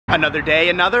Another day,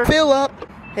 another fill up.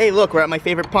 Hey, look, we're at my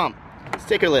favorite pump,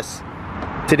 stickerless.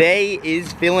 Today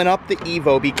is filling up the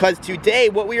Evo because today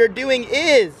what we are doing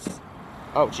is,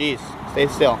 oh geez, stay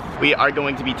still. We are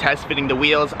going to be test fitting the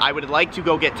wheels. I would like to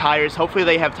go get tires. Hopefully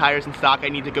they have tires in stock. I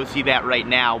need to go see that right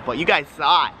now. But you guys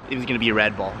thought it was gonna be a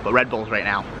Red Bull, but Red Bull's right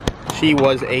now. She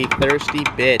was a thirsty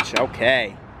bitch,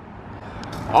 okay.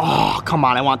 Oh, come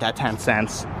on, I want that 10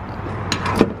 cents.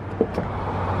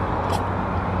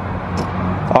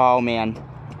 Oh man.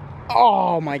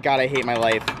 Oh my God, I hate my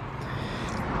life.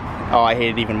 Oh, I hate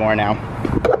it even more now.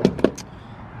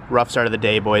 Rough start of the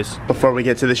day, boys. Before we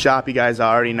get to the shop, you guys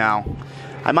already know,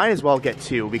 I might as well get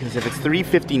two because if it's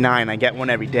 $3.59, I get one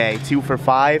every day. 2 for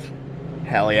 $5,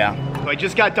 hell yeah. So I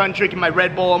just got done drinking my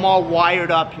Red Bull. I'm all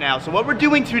wired up now. So what we're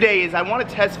doing today is I want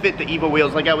to test fit the Evo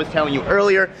wheels like I was telling you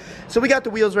earlier. So we got the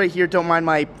wheels right here. Don't mind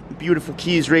my beautiful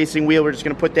Keys Racing wheel. We're just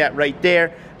gonna put that right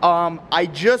there. I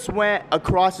just went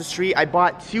across the street. I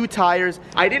bought 2 tires.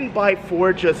 I didn't buy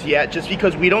 4 just yet, just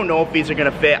because we don't know if these are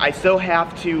gonna fit. I still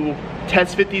have to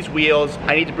test fit these wheels.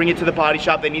 I need to bring it to the body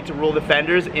shop. They need to roll the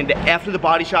fenders, and after the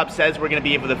body shop says we're gonna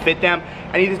be able to fit them,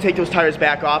 I need to take those tires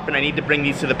back off, and I need to bring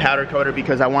these to the powder coater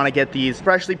because I wanna get these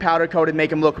freshly powder coated, make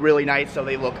them look really nice so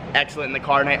they look excellent in the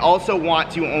car. And I also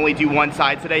want to only do one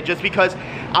side today just because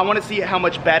I wanna see how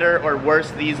much better or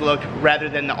worse these look rather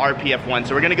than the RPF one.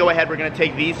 So we're gonna go ahead, we're gonna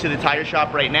take these to the tire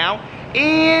shop right now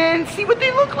and see what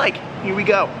they look like. Here we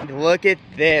go. Look at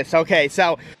this. Okay,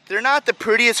 so they're not the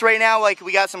prettiest right now. Like,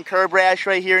 we got some curb rash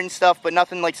right here and stuff, but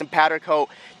nothing like some powder coat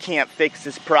can't fix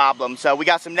this problem. So we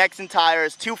got some Nexen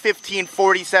tires, 215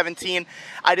 40/17.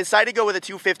 I decided to go with a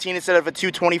 215 instead of a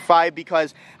 225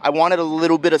 because I wanted a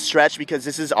little bit of stretch because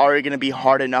this is already gonna be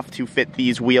hard enough to fit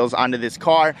these wheels onto this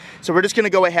car. So we're just gonna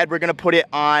go ahead, we're gonna put it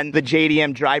on the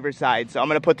JDM driver side. So I'm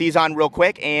gonna put these on real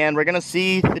quick and we're gonna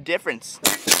see the difference.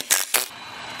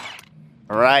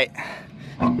 All right,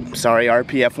 sorry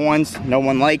RPF ones, no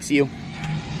one likes you.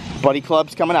 Buddy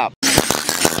Club's coming up.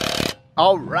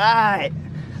 All right,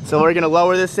 so we're gonna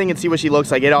lower this thing and see what she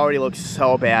looks like. It already looks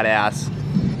so badass.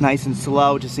 Nice and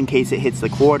slow, just in case it hits the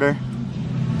quarter.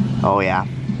 Oh yeah,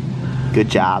 good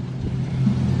job.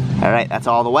 All right, that's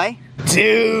all the way.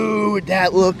 Dude,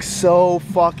 that looks so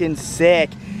fucking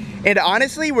sick. And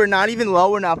honestly, we're not even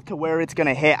low enough to where it's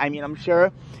gonna hit. I mean, I'm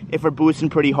sure if we're boosting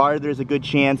pretty hard, there's a good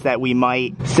chance that we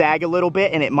might sag a little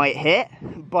bit and it might hit.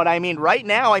 But I mean, right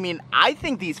now, I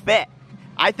think these fit.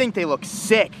 I think they look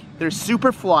sick. They're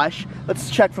super flush. Let's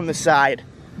check from the side.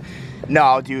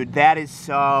 No, dude, that is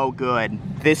so good.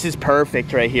 This is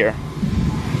perfect right here.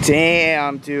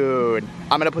 Damn, dude.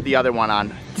 I'm gonna put the other one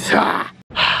on.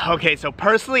 Okay, so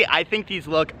personally, I think these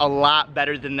look a lot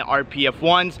better than the RPF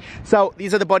ones. So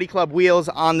these are the Buddy Club wheels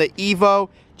on the Evo.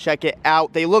 Check it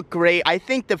out. They look great. I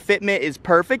think the fitment is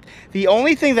perfect. The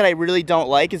only thing that I really don't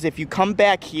like is if you come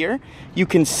back here, you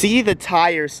can see the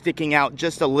tire sticking out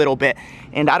just a little bit.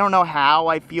 And I don't know how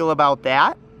I feel about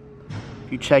that.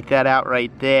 If you check that out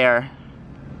right there,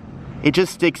 it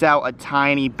just sticks out a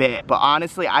tiny bit. But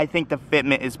honestly, I think the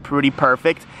fitment is pretty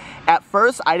perfect. At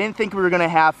first, I didn't think we were gonna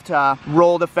have to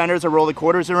roll the fenders or roll the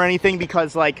quarters or anything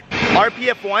because like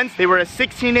RPF ones, they were a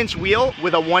 16-inch wheel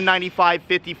with a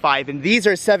 195/55, and these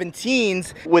are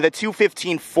 17s with a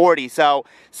 215/40. So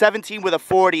 17 with a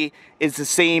 40 is the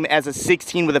same as a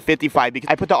 16 with a 55 because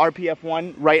I put the RPF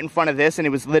one right in front of this and it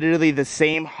was literally the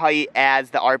same height as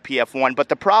the RPF one. But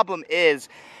the problem is,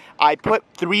 I put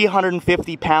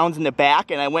 350 pounds in the back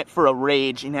and I went for a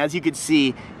rage, and as you can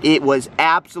see, it was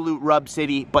absolute rub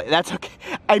city, but that's okay.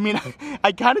 I mean,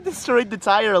 I kind of destroyed the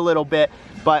tire a little bit,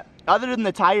 but other than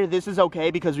the tire, this is okay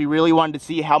because we really wanted to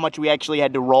see how much we actually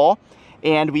had to roll,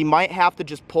 and we might have to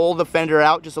just pull the fender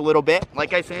out just a little bit.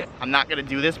 Like I said, I'm not gonna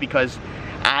do this because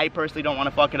I personally don't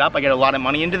wanna fuck it up. I get a lot of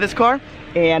money into this car,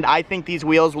 and I think these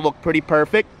wheels will look pretty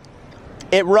perfect.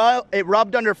 It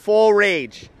rubbed under full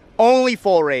rage. Only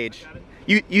full rage.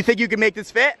 You think you can make this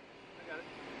fit?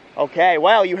 Okay,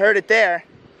 well, you heard it there.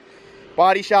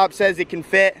 Body shop says it can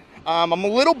fit. I'm a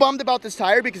little bummed about this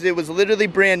tire because it was literally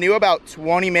brand new about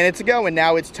 20 minutes ago and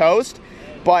now it's toast.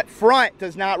 But front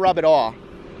does not rub at all.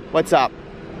 What's up?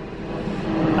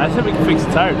 I said we can fix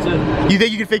the tire too. You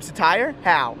think you can fix the tire?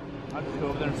 How? I'll just go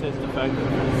over there and say it's defective.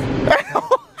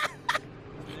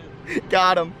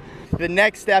 Got him. The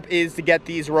next step is to get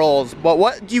these rolls. But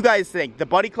what do you guys think? The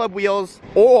Buddy Club wheels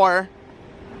or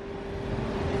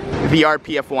the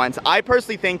RPF ones? I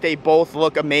personally think they both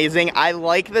look amazing. I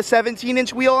like the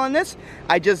 17-inch wheel on this.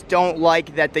 I just don't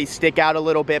like that they stick out a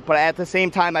little bit, but at the same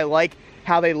time, I like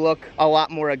how they look a lot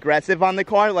more aggressive on the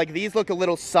car. Like, these look a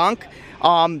little sunk.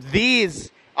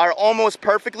 These are almost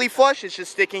perfectly flush. It's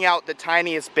just sticking out the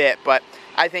tiniest bit, but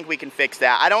I think we can fix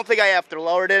that. I don't think I have to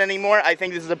lower it anymore. I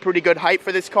think this is a pretty good height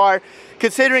for this car,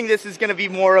 considering this is gonna be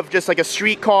more of just like a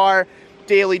street car,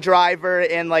 daily driver,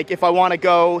 and like if I wanna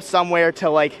go somewhere to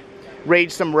like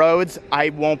rage some roads, I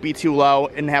won't be too low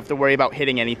and have to worry about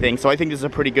hitting anything. So I think this is a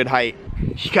pretty good height.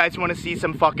 You guys want to see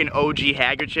some fucking OG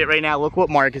Haggard shit right now? Look what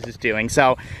Marcus is doing.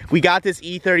 So we got this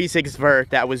E36 Vert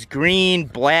that was green,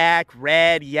 black,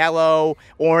 red, yellow,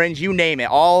 orange, you name it,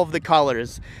 all of the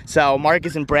colors. So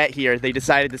Marcus and Brett here, they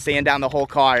decided to sand down the whole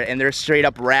car and they're straight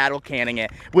up rattle canning it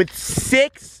with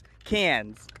 6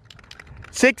 cans.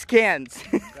 6 cans.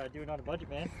 Gotta do it on a budget,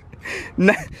 man.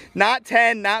 Not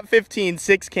 10, not 15,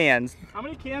 6 cans. How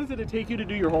many cans did it take you to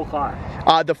do your whole car?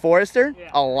 The Forester? Yeah.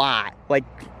 A lot. Like,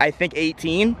 I think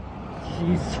 18.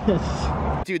 Jesus.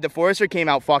 Dude, the Forester came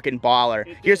out fucking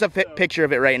baller. Here's a picture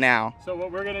of it right now. So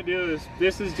what we're gonna do is,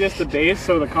 this is just the base,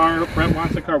 so the car, Brent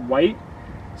wants the car white.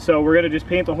 So we're gonna just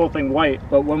paint the whole thing white,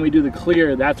 but when we do the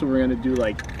clear, that's when we're gonna do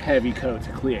like heavy coats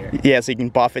of clear. Yeah, so you can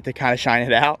buff it to kind of shine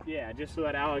it out. Yeah, just so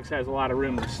that Alex has a lot of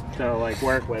room to like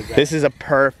work with. This is a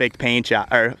perfect paint job,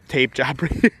 or tape job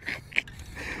right here.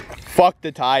 Fuck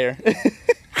the tire.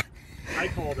 I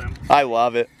told him. I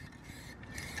love it.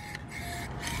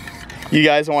 You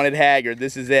guys wanted Haggard,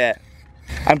 this is it.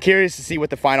 I'm curious to see what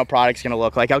the final product's gonna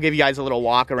look like. I'll give you guys a little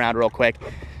walk around real quick.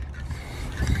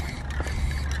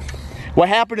 What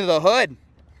happened to the hood?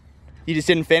 You just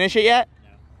didn't finish it yet?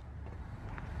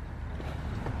 No.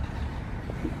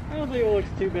 I don't think it looks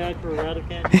too bad for a rattle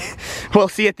can. We'll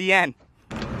see at the end.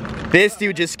 This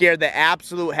dude just scared the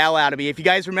absolute hell out of me. If you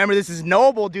guys remember, this is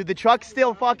Noble, dude. The truck's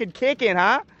still fucking kicking,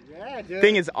 huh? Yeah, dude.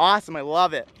 Thing is awesome. I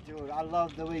love it. Dude, I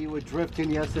love the way you were drifting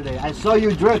yesterday. I saw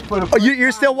you drift for the Oh,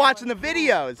 you're still watching the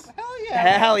videos? Hell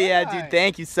yeah. Hell yeah, dude.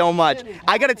 Thank you so much.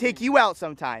 I gotta take you out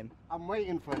sometime. I'm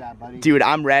waiting for that, buddy. Dude,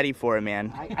 I'm ready for it,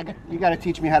 man. You gotta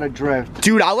teach me how to drift.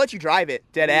 Dude, I'll let you drive it.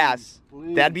 Dead ass.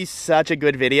 Please. That'd be such a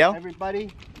good video.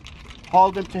 Everybody,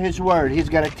 hold him to his word. He's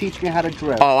gotta teach me how to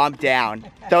drift. Oh, I'm down.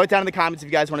 Throw it down in the comments if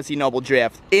you guys want to see Noble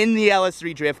drift. In the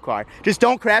LS3 drift car. Just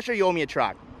don't crash or you owe me a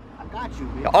truck. I got you,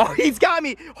 man. Oh, he's got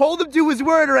me. Hold him to his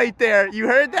word right there. You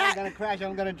heard I'm that? gonna crash.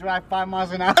 I'm gonna drive 5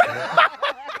 miles an hour.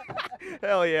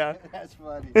 Hell yeah. That's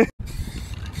funny.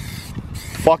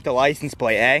 Fuck the license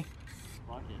plate, eh?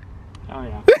 Oh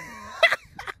yeah.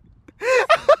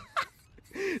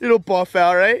 It'll buff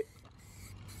out, right?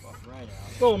 Buff right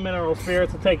out. Little mineral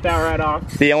spirits will take that right off.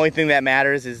 The only thing that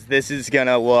matters is this is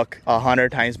gonna look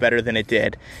 100 times better than it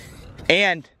did.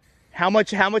 And how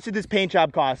much did this paint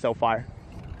job cost so far?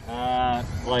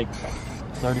 Like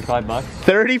 35 bucks.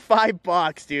 35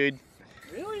 bucks, dude.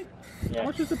 Really? Yeah. How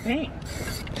much is the paint?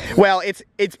 Well,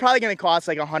 it's probably gonna cost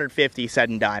like 150 said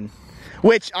and done,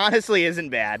 which honestly isn't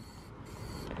bad.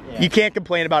 Yeah. You can't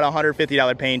complain about a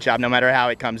 $150 paint job no matter how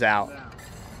it comes out.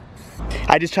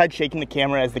 I just tried shaking the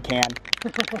camera as the can.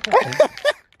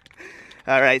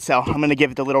 All right, so I'm gonna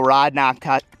give it the little rod knock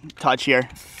touch here.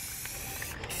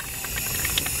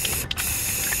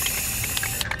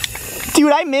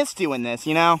 Dude, I miss doing this,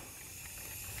 you know?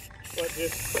 What,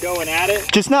 just going at it?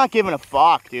 Just not giving a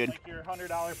fuck, dude. Like your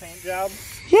 $100 paint job?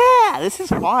 Yeah, this is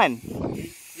fun.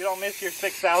 You don't miss your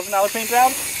 $6,000 paint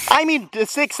job? I mean, the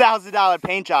 $6,000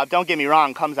 paint job, don't get me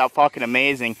wrong, comes out fucking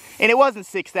amazing. And it wasn't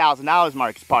 $6,000,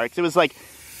 Marcus Parks. It was like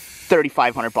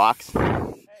 3,500 bucks. Hey,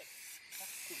 not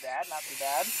too bad, not too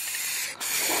bad.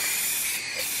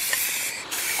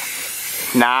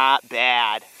 Not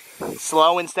bad.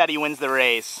 Slow and steady wins the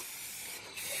race.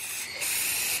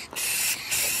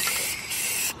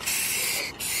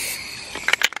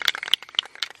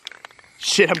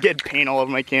 Shit, I'm getting paint all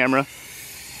over my camera.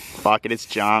 Fuck it, it's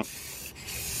junk.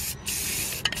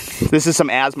 This is some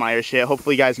Asmeyer shit.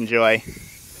 Hopefully you guys enjoy.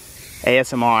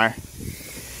 ASMR.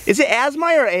 Is it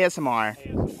Asmeyer or ASMR?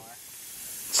 ASMR.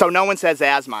 So no one says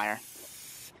Asmeyer.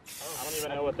 I don't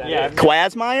even know what that Yeah, is.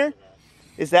 Quasmeyer?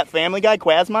 Is that Family Guy?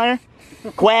 Quasmeyer?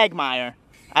 Quagmire.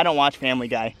 I don't watch Family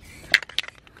Guy.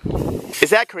 Is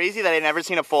that crazy that I've never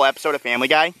seen a full episode of Family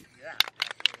Guy?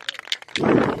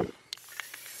 Yeah.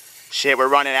 Shit, we're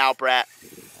running out, Brett.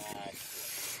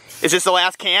 Is this the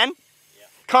last can? Yeah.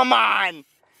 Come on!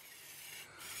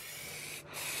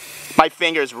 My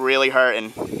finger's really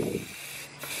hurting.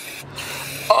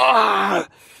 Ah!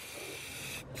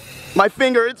 My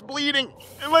finger, it's bleeding.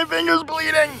 My finger's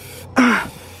bleeding.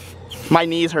 My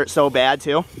knees hurt so bad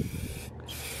too.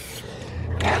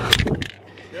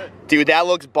 Good. Dude, that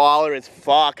looks baller as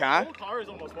fuck, huh? The whole car is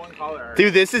almost one color.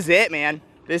 Dude, this is it, man.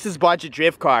 This is budget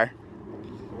drift car.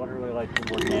 literally like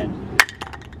 2 more cans.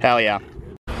 Hell yeah.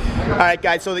 All right,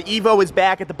 guys, so the Evo is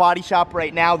back at the body shop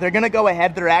right now. They're gonna go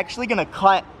ahead, they're actually gonna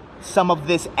cut some of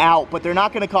this out, but they're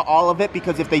not gonna cut all of it,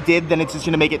 because if they did, then it's just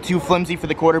gonna make it too flimsy for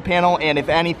the quarter panel, and if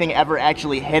anything ever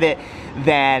actually hit it,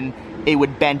 then it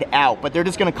would bend out. But they're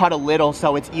just gonna cut a little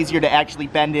so it's easier to actually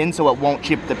bend in so it won't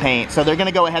chip the paint. So they're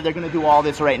gonna go ahead, they're gonna do all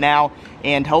this right now,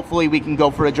 and hopefully we can go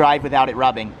for a drive without it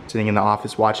rubbing. Sitting in the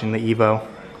office watching the Evo.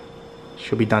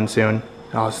 She'll be done soon.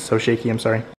 Oh, it's so shaky, I'm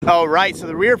sorry. All right, so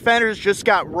the rear fenders just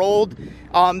got rolled.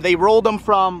 They rolled them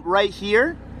from right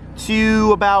here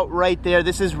to about right there.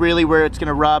 This is really where it's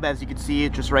gonna rub. As you can see,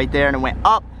 it's just right there, and it went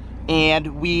up.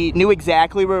 And we knew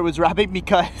exactly where it was rubbing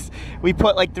because we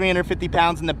put like 350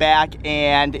 pounds in the back,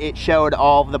 and it showed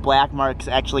all of the black marks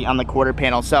actually on the quarter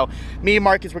panel. So me and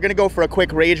Marcus, we're gonna go for a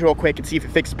quick rage real quick and see if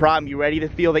it fixes the problem. You ready to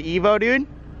feel the Evo, dude?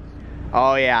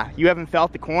 Oh yeah, you haven't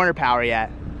felt the corner power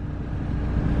yet.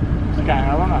 Okay,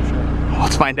 I'm not sure.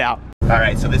 Let's find out. All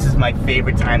right, so this is my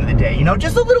favorite time of the day. You know,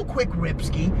 just a little quick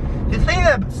ripski. The thing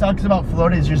that sucks about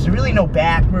Florida is there's really no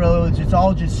back roads. It's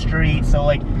all just street. So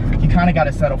like, you kind of got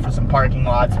to settle for some parking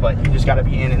lots, but you just got to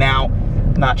be in and out.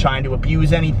 I'm not trying to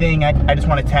abuse anything. I just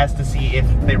want to test to see if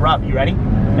they rub. You ready?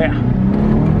 Yeah.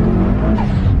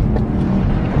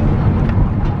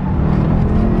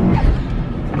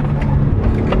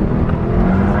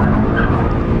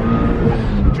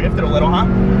 Drifted a little, huh?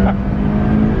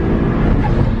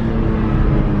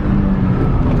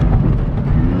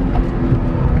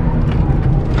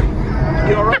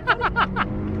 You all right?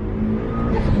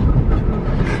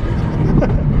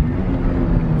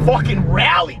 Fucking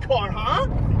rally car, huh?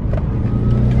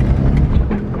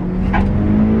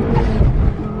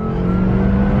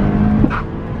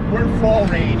 We're full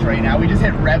rage right now. We just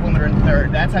hit rev limiter in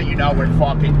third. That's how you know we're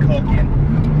fucking cooking.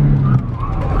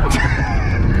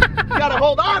 You gotta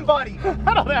hold on, buddy.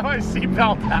 I don't have my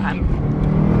seatbelt on.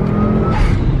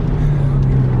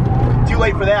 Too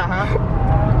late for that, huh?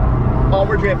 Oh,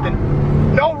 we're drifting.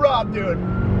 No rub, dude.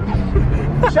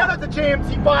 Shout out to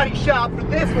JMC Body Shop for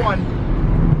this one.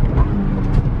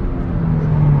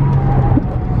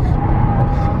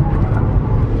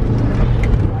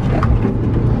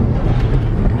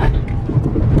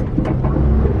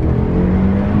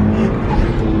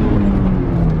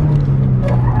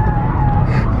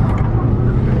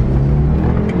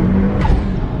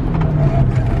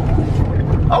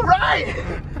 All right.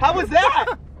 How was that?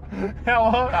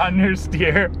 Hello,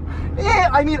 understeer. Yeah,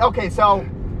 I mean, okay, so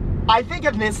I think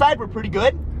on this side we're pretty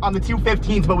good on the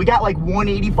 215s, but we got like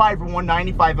 185 or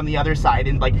 195 on the other side,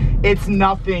 and like it's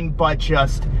nothing but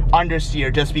just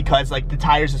understeer, just because like the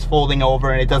tires is folding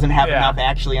over and it doesn't have enough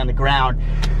actually on the ground.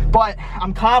 But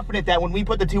I'm confident that when we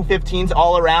put the 215s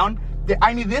all around,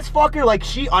 I mean, this fucker, like,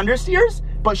 she understeers,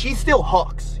 but she still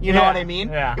hooks. You know what I mean?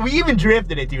 Yeah. We even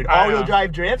drifted it, dude. All-wheel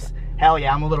drive drifts. Hell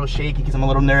yeah, I'm a little shaky because I'm a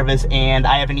little nervous and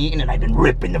I haven't eaten and I've been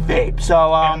ripping the vape.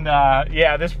 So,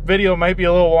 yeah, this video might be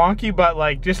a little wonky, but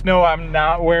like, just know I'm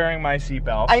not wearing my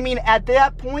seatbelt. I mean, at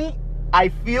that point, I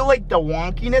feel like the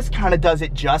wonkiness kind of does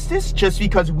it justice, just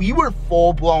because we were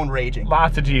full-blown raging.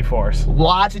 Lots of G-force.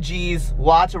 Lots of G's,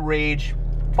 lots of rage.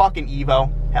 Fucking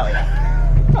Evo. Hell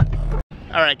yeah.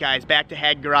 All right, guys, back to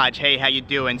Head Garage. Hey, how you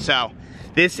doing? So,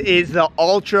 this is the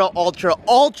ultra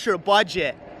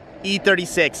budget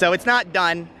E36. So it's not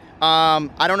done.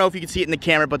 I don't know if you can see it in the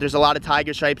camera, but there's a lot of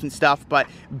tiger stripes and stuff. But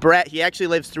Brett, he actually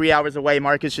lives 3 hours away.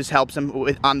 Marcus just helps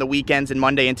him on the weekends and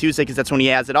Monday and Tuesday because that's when he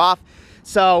has it off.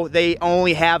 So they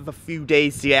only have a few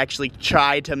days to actually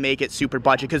try to make it super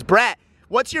budget. Because Brett,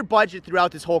 what's your budget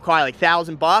throughout this whole car? Like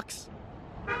 $1,000 bucks?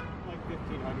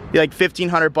 Like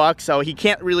 1,500 bucks, so he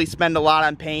can't really spend a lot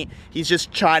on paint. He's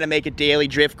just trying to make a daily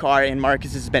drift car, and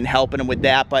Marcus has been helping him with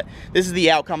that, but this is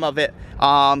the outcome of it.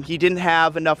 He didn't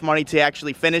have enough money to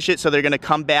actually finish it, so they're gonna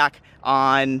come back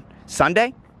on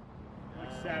Sunday?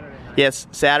 Saturday. Yes,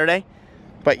 Saturday.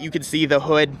 But you can see the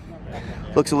hood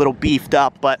looks a little beefed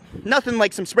up, but nothing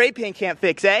like some spray paint can't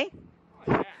fix, eh?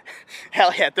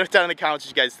 Hell yeah, throw it down in the comments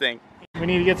what you guys think. We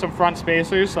need to get some front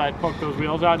spacers so I'd poke those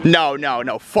wheels out.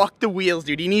 No. Fuck the wheels,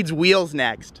 dude. He needs wheels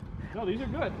next. No, these are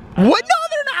good. What? No,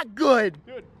 they're not good.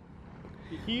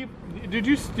 Dude,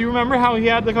 do you remember how he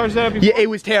had the car set up before? Yeah, it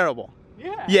was terrible.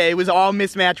 Yeah. Yeah, it was all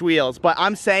mismatched wheels. But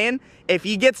I'm saying, if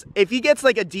he gets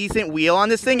like a decent wheel on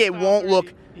this thing, it won't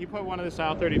look. He put one of the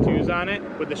South 32s on it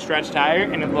with the stretch tire,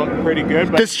 and it looked pretty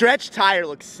good. But the stretch tire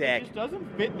looks sick. It just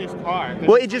doesn't fit this car.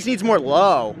 Well, it just needs more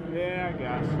low. Yeah, I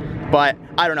guess. But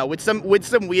I don't know. With some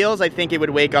wheels, I think it would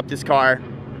wake up this car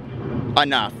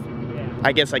enough. Yeah.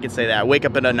 I guess I could say that. Wake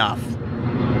up it enough.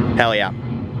 Hell yeah.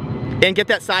 And get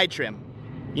that side trim.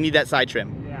 You need that side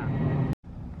trim. Yeah.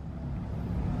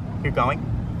 You're going?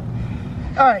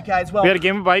 All right, guys. Well, We had a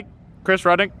game of bike. Chris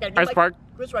Ruddick, Ice Park.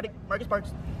 Chris Ruddick, Marcus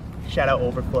Parks. Shout out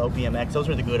Overflow BMX. Those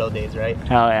were the good old days, right?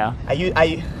 Hell yeah.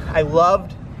 I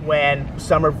loved when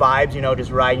summer vibes, you know, just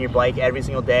riding your bike every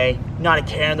single day. Not a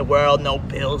care in the world, no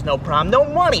bills, no prom, no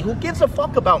money. Who gives a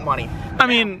fuck about money? I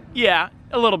mean, yeah,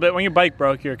 a little bit. When your bike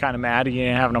broke, you were kind of mad you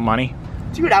didn't have no money.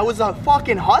 Dude, I was a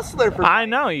fucking hustler for I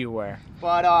know you were.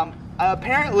 But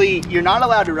apparently you're not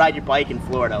allowed to ride your bike in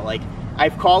Florida. Like,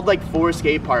 I've called like 4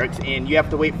 skate parks and you have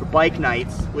to wait for bike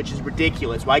nights, which is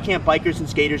ridiculous. Why can't bikers and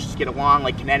skaters just get along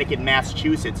like Connecticut and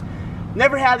Massachusetts?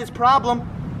 Never had this problem.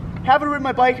 Haven't ridden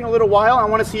my bike in a little while. I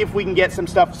want to see if we can get some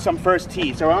first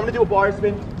tee. So I'm gonna do a bar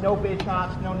spin, no bitch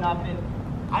hops, no nothing.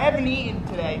 I haven't eaten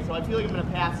today, so I feel like I'm gonna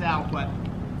pass out, but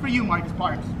for you, Marcus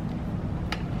Parks.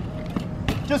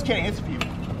 Just kidding, it's for you.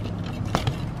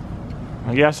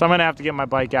 I guess I'm gonna have to get my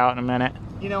bike out in a minute.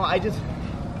 You know, I just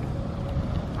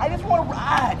want to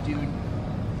ride, dude. All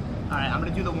right, I'm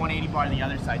gonna do the 180 bar on the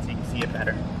other side so you can see it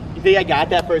better. You think I got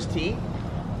that first tee?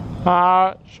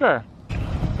 Sure.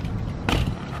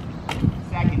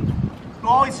 Second. You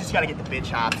always just gotta get the bitch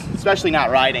hops, especially not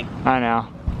riding. I know.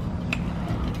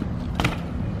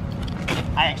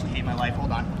 I actually hate my life.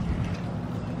 Hold on.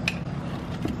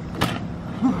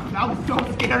 That was so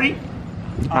scary.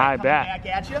 All right, I bet. Back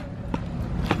at you.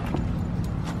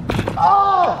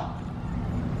 Oh!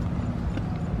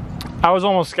 I was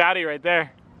almost Scotty right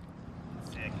there.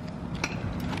 Sick.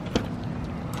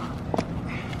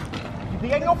 You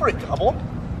think I can go for a double?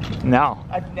 No.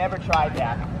 I've never tried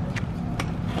that.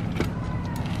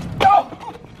 No!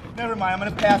 Never mind, I'm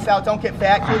gonna pass out. Don't get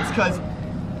fat, kids, because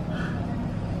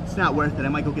it's not worth it. I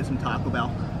might go get some Taco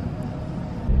Bell.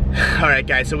 All right,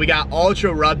 guys, so we got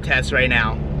ultra rub tests right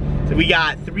now. So we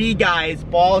got 3 guys,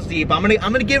 balls deep. I'm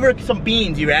gonna give her some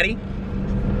beans. You ready?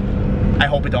 I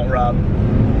hope it don't rub.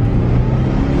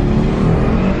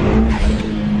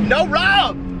 No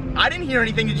rub! I didn't hear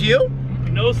anything, did you?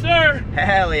 No, sir.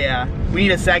 Hell yeah. We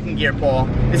need a second gear, Paul.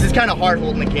 This is kind of hard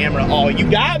holding the camera. Oh, you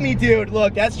got me, dude.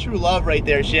 Look, that's true love right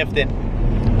there, shifting.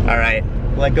 All right,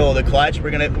 let go of the clutch.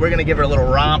 We're gonna give her a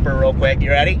little romper real quick.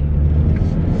 You ready?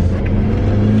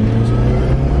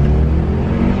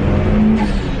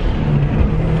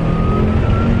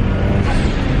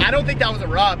 I don't think that was a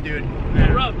rub, dude.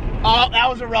 Yeah. Rub. Oh, that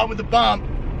was a rub with a bump.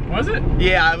 Was it?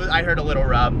 Yeah, I heard a little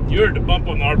rub. You heard the bump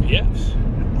on the RPFs.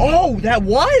 Oh, that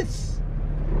was?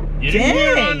 You didn't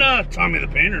hear it on Tommy the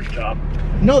Painter's job.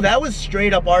 No, that was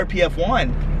straight up RPF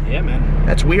 1. Yeah, man.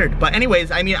 That's weird. But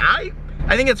anyways, I mean, I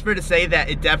think it's fair to say that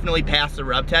it definitely passed the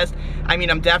rub test. I mean,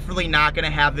 I'm definitely not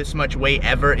gonna have this much weight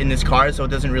ever in this car, so it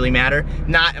doesn't really matter.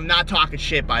 I'm not talking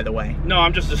shit, by the way. No,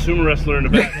 I'm just a sumo wrestler in the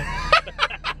back.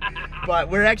 But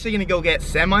we're actually gonna go get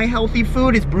semi-healthy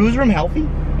food. Is Bruise Room healthy?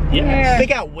 Yes. They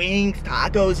got wings,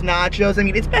 tacos, nachos. I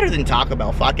mean, it's better than Taco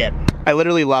Bell, fuck it. I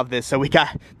literally love this. So we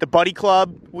got the Buddy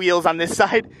Club wheels on this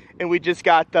side, and we just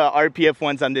got the RPF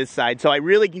ones on this side. So I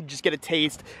really can just get a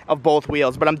taste of both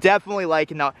wheels, but I'm definitely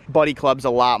liking the Buddy Clubs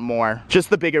a lot more. Just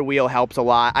the bigger wheel helps a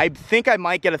lot. I think I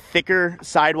might get a thicker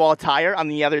sidewall tire on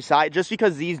the other side, just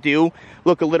because these do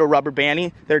look a little rubber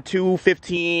bandy. They're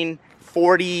 215,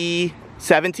 40,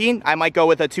 17. I might go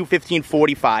with a 215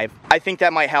 45. I think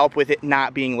that might help with it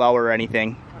not being lower or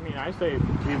anything. I mean, I say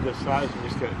leave this size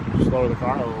and just lower the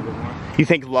car a little bit more. You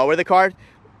think lower the car?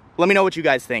 Let me know what you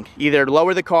guys think. Either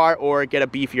lower the car or get a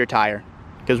beefier tire,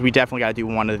 because we definitely got to do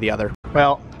one or the other.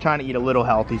 Well, trying to eat a little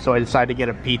healthy, so I decided to get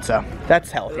a pizza.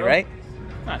 That's healthy, right?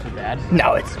 Not too bad.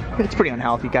 No, it's pretty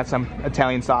unhealthy. Got some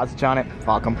Italian sausage on it.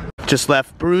 Fuck 'em. Just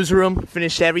left Bruise Room,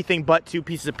 finished everything but 2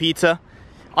 pieces of pizza.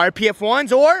 RPF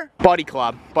 1s or Buddy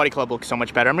Club. Buddy Club looks so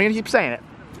much better. I'm gonna keep saying it.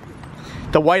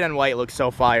 The white on white looks so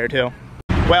fire too.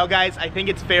 Well guys, I think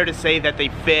it's fair to say that they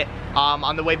fit.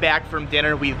 On the way back from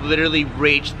dinner, we literally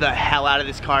raged the hell out of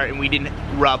this car and we didn't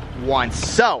rub once.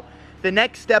 So, the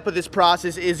next step of this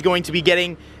process is going to be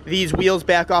getting these wheels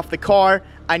back off the car.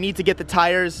 I need to get the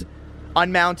tires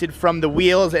unmounted from the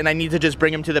wheels, and I need to just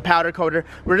bring them to the powder coater.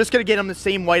 We're just gonna get them the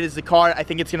same white as the car. I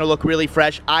think it's gonna look really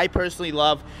fresh. I personally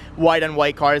love white on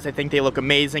white cars. I think they look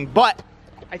amazing, but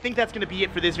I think that's gonna be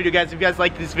it for this video, guys. If you guys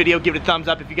liked this video, give it a thumbs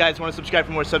up. If you guys wanna subscribe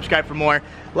for more, subscribe for more.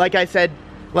 Like I said,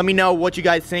 let me know what you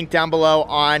guys think down below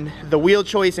on the wheel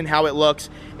choice and how it looks.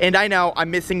 And I know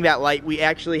I'm missing that light. We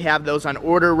actually have those on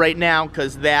order right now,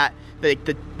 because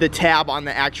the tab on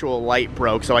the actual light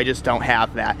broke, so I just don't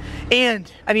have that.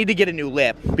 And I need to get a new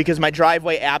lip, because my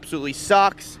driveway absolutely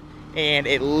sucks, and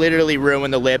it literally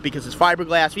ruined the lip because it's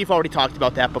fiberglass. We've already talked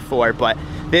about that before, but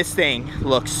this thing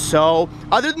looks so,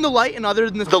 other than the light and other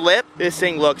than the lip, this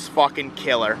thing looks fucking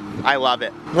killer. I love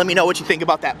it. Let me know what you think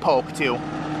about that poke too.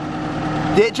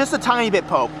 Just a tiny bit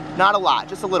poke, not a lot,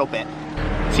 just a little bit.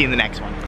 See See you in the next one.